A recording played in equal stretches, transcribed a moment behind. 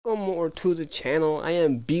or to the channel. I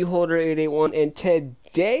am Beholder881, and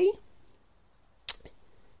today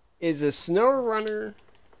is a Snowrunner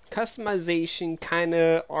customization kind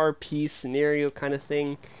of RP scenario kind of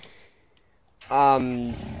thing.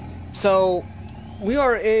 So we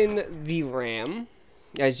are in the Ram,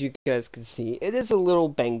 as you guys can see. It is a little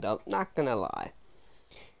banged up, not gonna lie.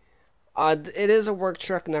 It is a work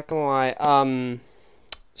truck, not gonna lie.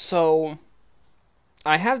 So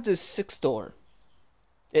I have this 6-door.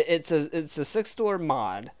 It's a 6-door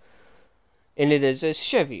mod, and it is a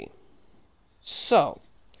Chevy. So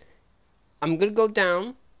I'm gonna go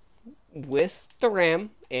down with the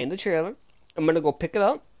Ram and the trailer. I'm gonna go pick it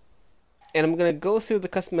up, and I'm gonna go through the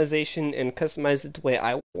customization and customize it the way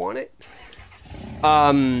I want it.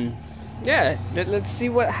 Yeah, let's see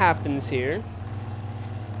what happens here.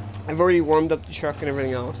 I've already warmed up the truck and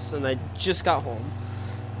everything else, and I just got home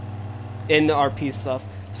in the RP stuff.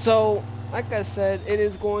 So, like I said, it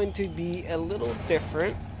is going to be a little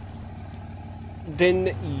different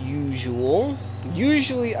than usual.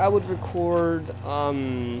 Usually I would record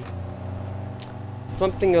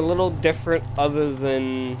something a little different other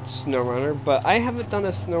than Snowrunner, but I haven't done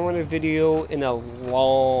a Snowrunner video in a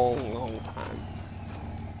long time.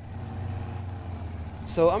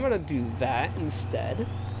 So I'm gonna do that instead.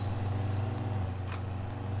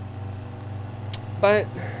 But,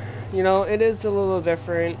 you know, it is a little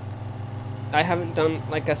different. I haven't done,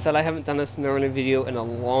 like I said, I haven't done a Snowrunner video in a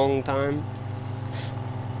long time.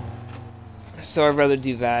 So I'd rather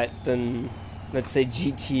do that than, let's say,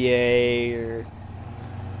 GTA or,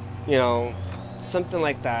 you know, something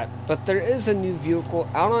like that. But there is a new vehicle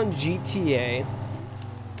out on GTA.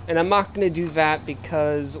 And I'm not going to do that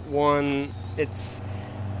because, one,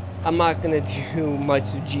 I'm not going to do much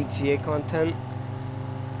GTA content.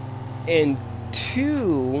 And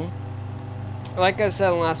two, like I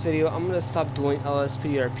said in the last video, I'm going to stop doing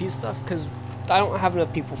LSPRP stuff because I don't have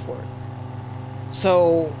enough people for it.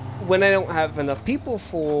 So, when I don't have enough people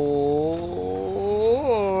for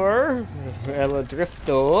El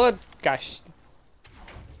Drifto, gosh.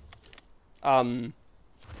 I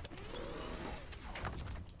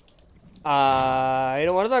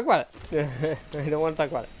don't want to talk about it. I don't want to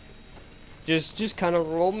talk about it. Just kind of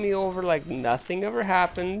roll me over like nothing ever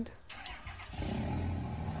happened.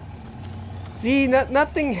 See,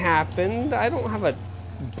 nothing happened. I don't have a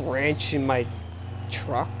branch in my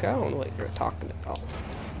truck. I don't know what you're talking about.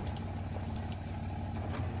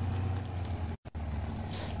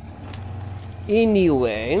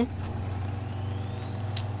 Anyway.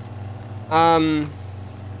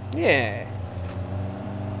 Yeah.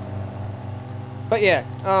 But yeah,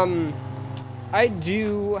 I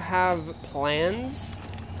do have plans.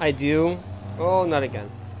 I do. Oh, not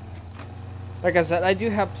again. Like I said, I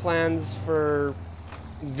do have plans for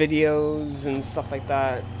videos and stuff like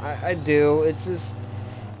that. I do. It's just,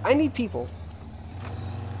 I need people.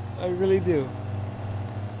 I really do.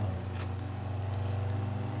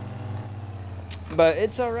 But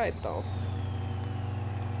it's alright though.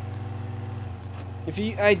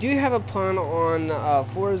 I do have a plan on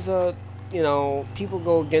Forza, you know, people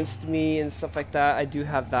go against me and stuff like that. I do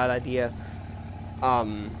have that idea.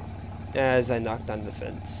 As I knock down the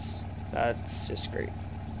fence. That's just great.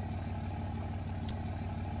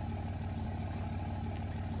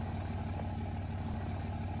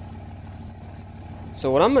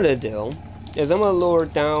 So what I'm gonna do is I'm gonna lower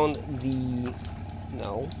down the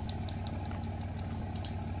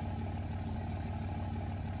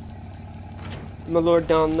I'm gonna lower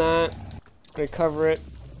down that, gonna cover it,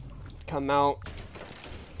 come out.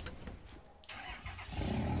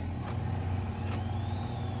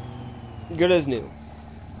 Good as new.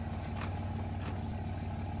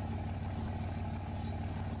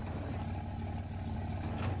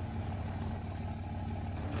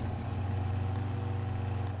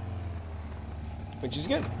 Which is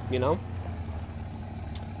good, you know?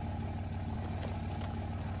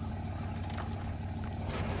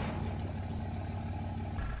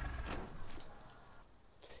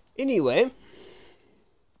 Anyway,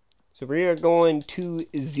 so we are going to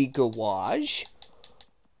the garage.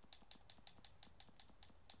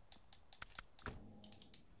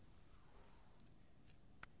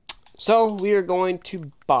 So we are going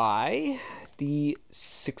to buy the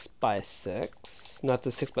 6x6, not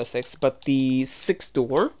the 6x6, but the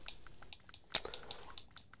 6-door,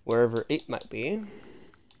 wherever it might be.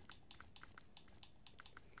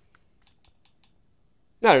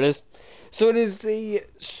 There it is. So it is the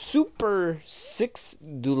Super 6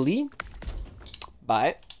 Dually. Buy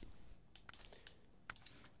it.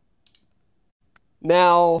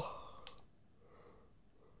 Now,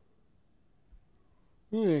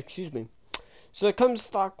 excuse me. So it comes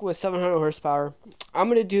stock with 700 horsepower. I'm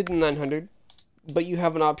going to do the 900, but you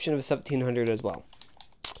have an option of 1700 as well.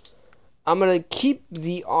 I'm going to keep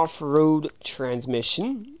the off-road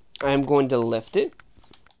transmission. I'm going to lift it,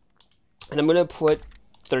 and I'm going to put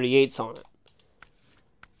 38s on it.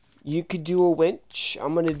 You could do a winch.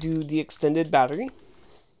 I'm going to do the extended battery.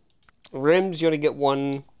 Rims, you're going to get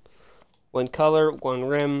one color, one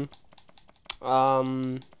rim.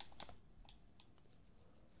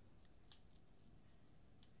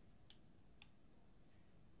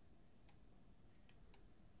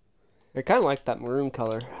 I kind of like that maroon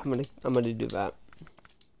color. I'm gonna do that.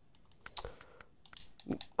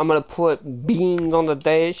 I'm gonna put Beans on the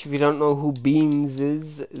dash. If you don't know who Beans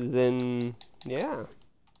is, then yeah.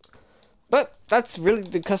 But that's really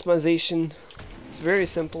the customization. It's very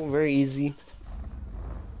simple, very easy.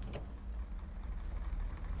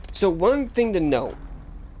 So one thing to note.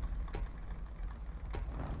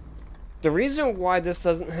 The reason why this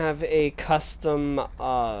doesn't have a custom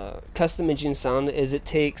engine sound is it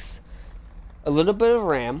takes a little bit of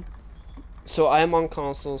RAM. So I am on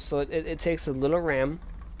console, so it takes a little RAM.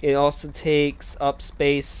 It also takes up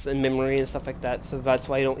space and memory and stuff like that, so that's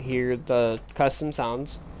why you don't hear the custom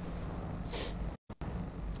sounds.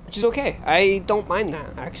 Which is okay. I don't mind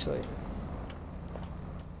that, actually.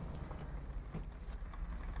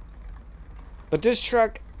 But this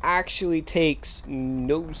truck actually takes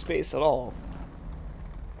no space at all.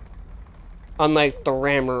 Unlike the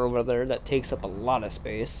Rammer over there that takes up a lot of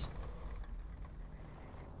space.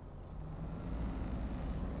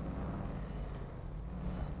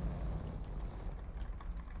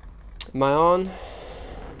 Am I on?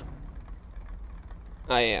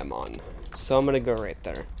 I am on. So I'm gonna go right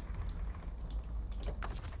there.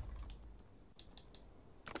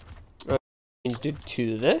 I'm going to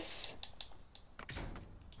do this.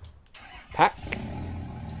 Pack.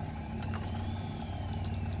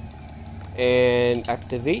 And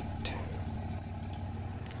activate.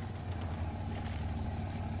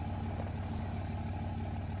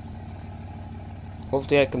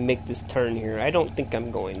 Hopefully I can make this turn here. I don't think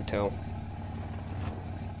I'm going to.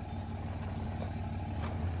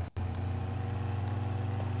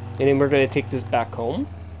 And then we're going to take this back home.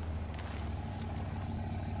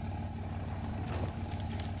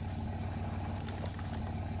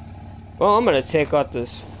 Well, I'm going to take out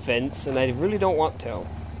this fence, and I really don't want to.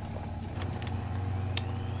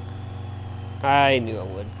 I knew I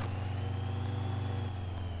would.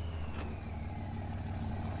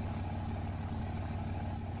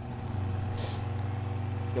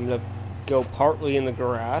 I'm gonna go partly in the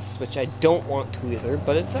grass, which I don't want to either,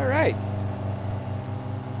 but it's alright.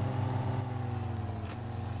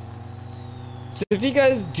 So if you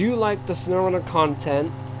guys do like the Snowrunner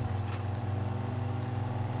content,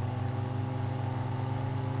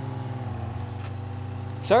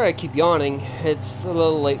 sorry I keep yawning, it's a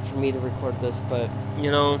little late for me to record this, but you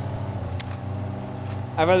know,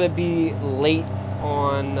 I'd rather be late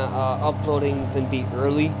on uploading than be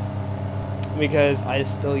early. Because I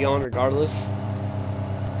still yawn regardless.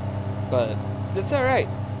 But it's alright.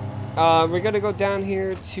 We're gonna go down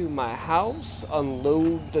here to my house,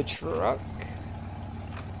 unload the truck,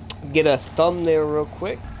 get a thumbnail real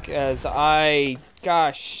quick, as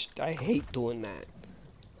gosh, I hate doing that.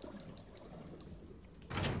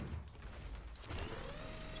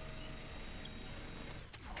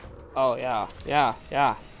 Oh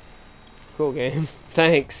yeah. Cool game.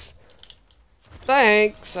 Thanks.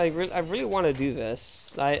 Thanks! I really want to do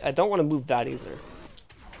this. I don't want to move that either.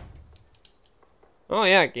 Oh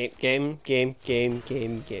yeah, game.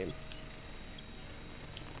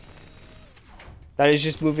 That is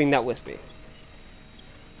just moving that with me.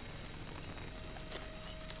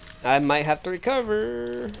 I might have to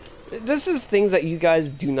recover. This is things that you guys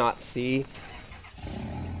do not see.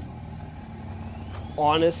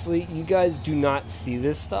 Honestly, you guys do not see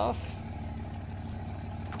this stuff.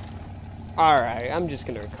 Alright, I'm just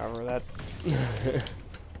gonna recover that.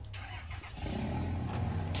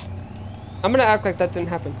 I'm gonna act like that didn't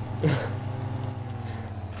happen.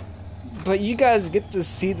 But you guys get to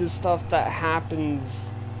see the stuff that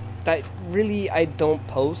happens that really I don't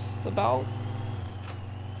post about.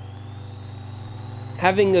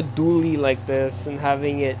 Having a dually like this and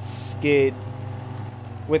having it skid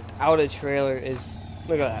without a trailer is...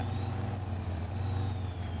 Look at that.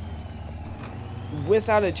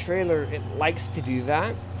 Without a trailer, it likes to do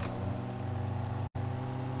that,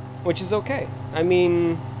 which is okay. I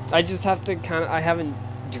mean, I just have to I haven't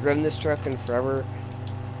driven this truck in forever,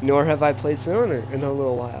 nor have I played Snowrunner in a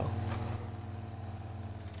little while.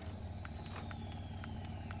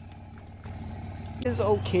 It is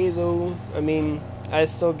okay though. I mean, I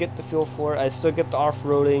still get the feel for it. I still get the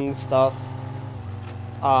off-roading stuff.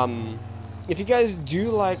 If you guys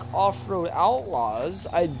do like Off-Road Outlaws,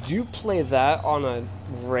 I do play that on a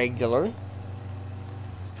regular.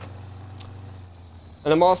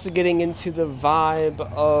 And I'm also getting into the vibe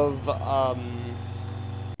of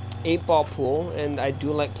 8-Ball Pool, and I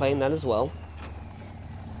do like playing that as well.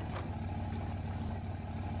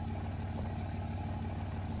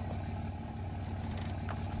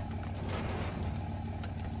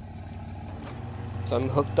 So I'm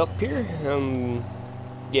hooked up here.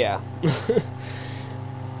 Yeah.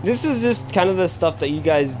 This is just kind of the stuff that you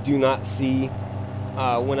guys do not see.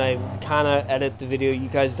 When I kind of edit the video, you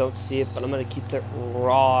guys don't see it, but I'm going to keep it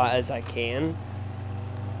raw as I can.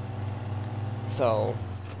 So,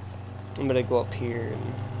 I'm going to go up here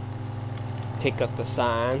and take up the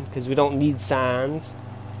sign, because we don't need signs.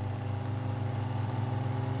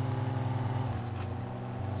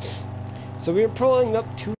 So we're pulling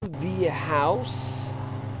up to the house.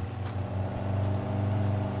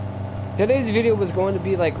 Today's video was going to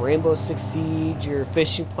be like Rainbow Six Siege or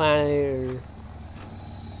Fishing Planet or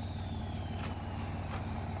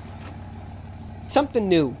something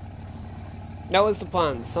new. That was the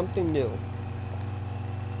plan, something new.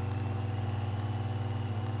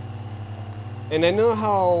 And I know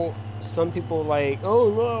how some people like,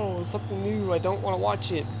 oh no, something new, I don't want to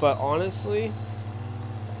watch it. But honestly,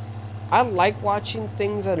 I like watching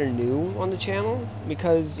things that are new on the channel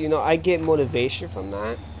because, you know, I get motivation from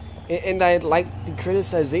that. And I like the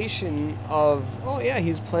criticization of, oh yeah,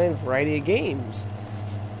 he's playing a variety of games.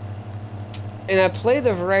 And I play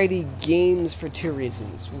the variety of games for two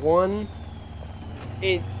reasons. For one,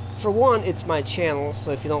 it's my channel,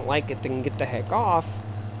 so if you don't like it, then get the heck off.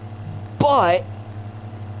 But,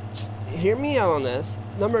 hear me out on this.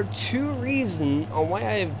 Number two reason on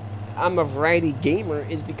why I'm a variety gamer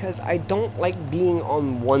is because I don't like being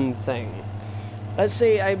on one thing. Let's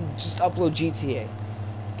say I just upload GTA.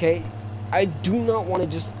 Okay, I do not want to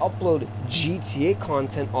just upload GTA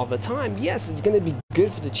content all the time. Yes, it's going to be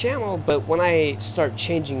good for the channel, but when I start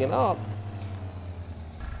changing it up,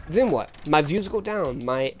 then what? My views go down.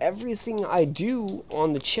 Everything I do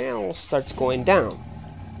on the channel starts going down.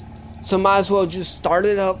 So might as well just start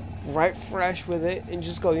it up right fresh with it and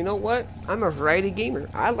just go, you know what? I'm a variety gamer.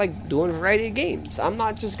 I like doing a variety of games. I'm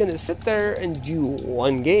not just going to sit there and do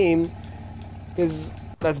one game because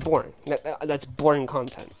that's boring. That's boring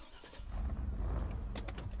content.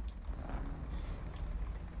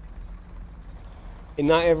 And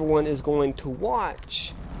not everyone is going to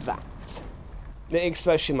watch that.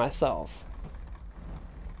 Especially myself.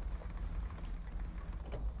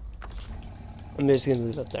 I'm just going to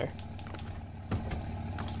leave it there.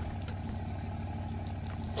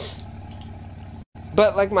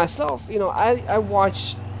 But like myself, you know, I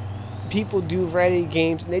watch people do variety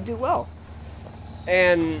games and they do well.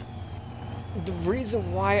 And the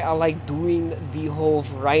reason why I like doing the whole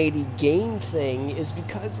variety game thing is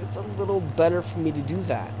because it's a little better for me to do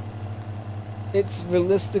that. It's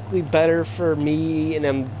realistically better for me, and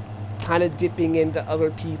I'm kind of dipping into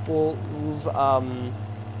other people's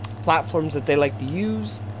platforms that they like to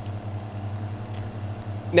use.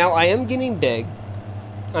 Now I am getting big.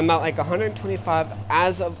 I'm at like 125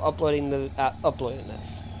 as of uploading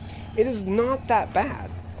this. It is not that bad.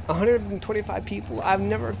 125 people. I've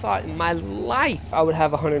never thought in my life I would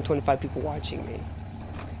have 125 people watching me.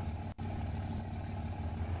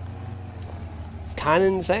 It's kind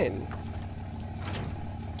of insane.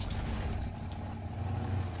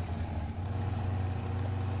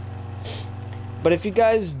 But if you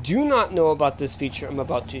guys do not know about this feature I'm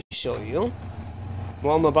about to show you,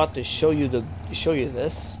 well, I'm about to show you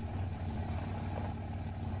this.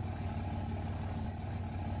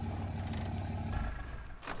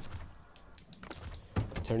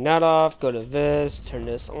 Turn that off, go to this, turn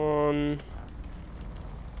this on.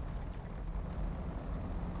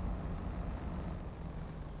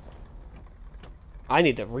 I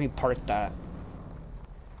need to repark that.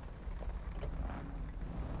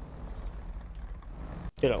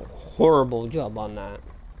 Did a horrible job on that.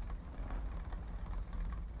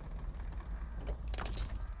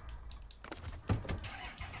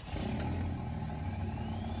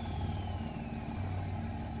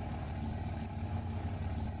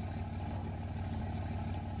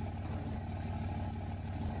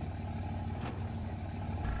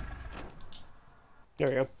 There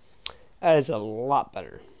we go. That is a lot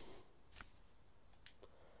better.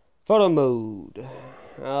 Photo mode.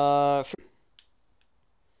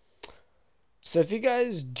 So if you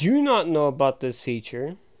guys do not know about this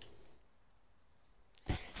feature,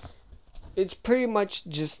 it's pretty much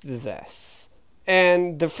just this.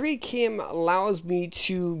 And the free cam allows me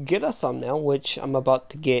to get a thumbnail, which I'm about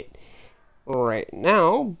to get right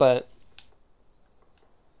now. But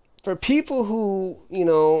for people who,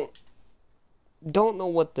 don't know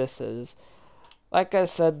what this is, like I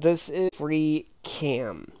said, this is free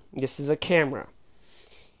cam. This is a camera.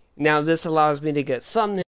 Now, this allows me to get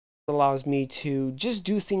thumbnails, allows me to just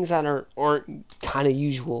do things that aren't kind of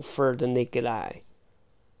usual for the naked eye.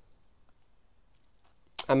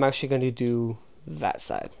 I'm actually going to do that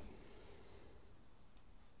side.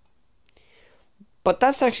 But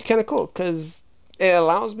that's actually kind of cool because it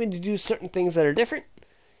allows me to do certain things that are different.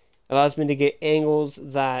 It allows me to get angles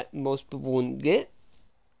that most people wouldn't get.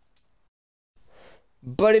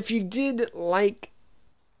 But if you did like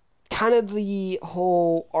kind of the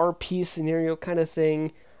whole RP scenario kind of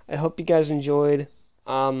thing, I hope you guys enjoyed.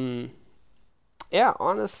 Yeah,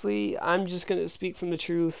 honestly, I'm just going to speak from the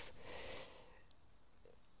truth.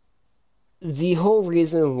 The whole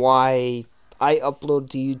reason why I upload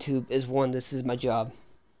to YouTube is, one, this is my job.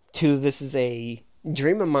 Two, this is a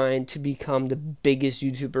dream of mine to become the biggest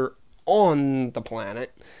YouTuber on the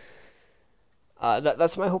planet.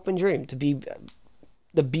 That's my hope and dream, to be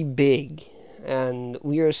big. And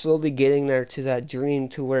we are slowly getting there to that dream,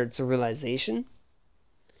 to where it's a realization.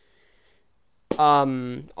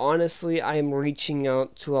 Honestly, I am reaching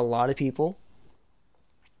out to a lot of people.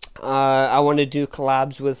 I want to do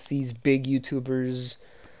collabs with these big YouTubers,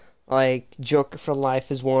 like Joker for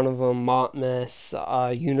Life is one of them, Montmas,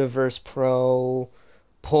 Universe Pro,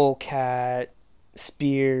 Polecat,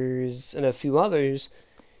 Spears, and a few others.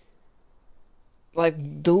 Like,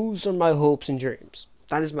 those are my hopes and dreams.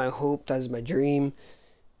 That is my hope, that is my dream.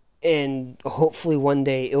 And hopefully one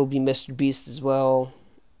day it'll be Mr. Beast as well.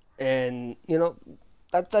 And,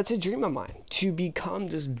 that's a dream of mine, to become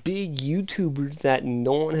this big YouTuber that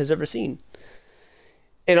no one has ever seen.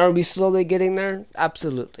 And are we slowly getting there?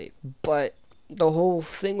 Absolutely. But the whole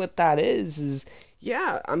thing with that is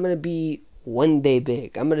yeah, I'm going to be one day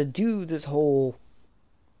big. I'm going to do this whole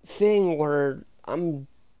thing where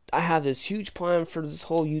I have this huge plan for this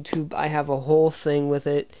whole YouTube. I have a whole thing with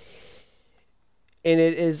it. And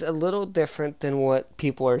it is a little different than what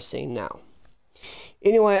people are seeing now.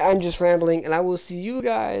 Anyway, I'm just rambling, and I will see you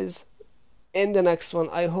guys in the next one.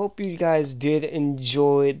 I hope you guys did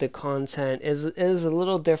enjoy the content. It is a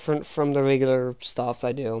little different from the regular stuff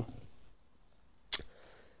I do.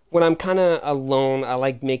 When I'm kind of alone, I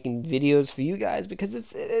like making videos for you guys because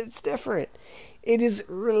it's different. It is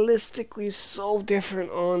realistically so different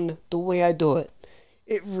on the way I do it.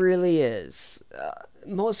 It really is.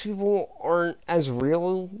 Most people aren't as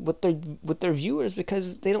real with their viewers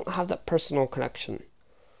because they don't have that personal connection.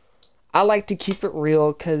 I like to keep it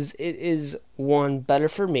real because it is, one, better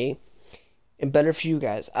for me and better for you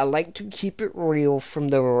guys. I like to keep it real from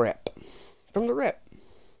the rip. From the rip.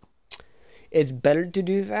 It's better to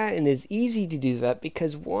do that, and it's easy to do that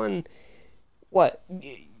because, one,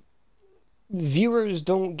 viewers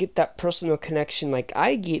don't get that personal connection like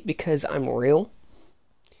I get because I'm real.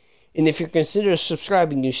 And if you're considering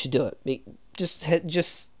subscribing, you should do it.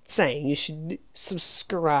 Just saying, you should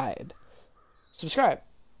subscribe.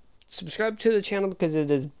 Subscribe to the channel because it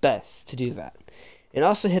is best to do that. And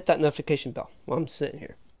also hit that notification bell while I'm sitting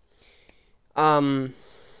here.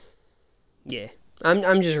 Yeah.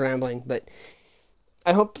 I'm just rambling, but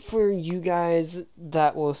I hope for you guys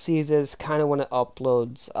that will see this kind of when it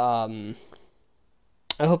uploads.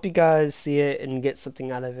 I hope you guys see it and get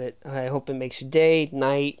something out of it. I hope it makes your day,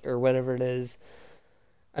 night, or whatever it is.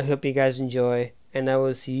 I hope you guys enjoy, and I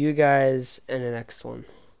will see you guys in the next one.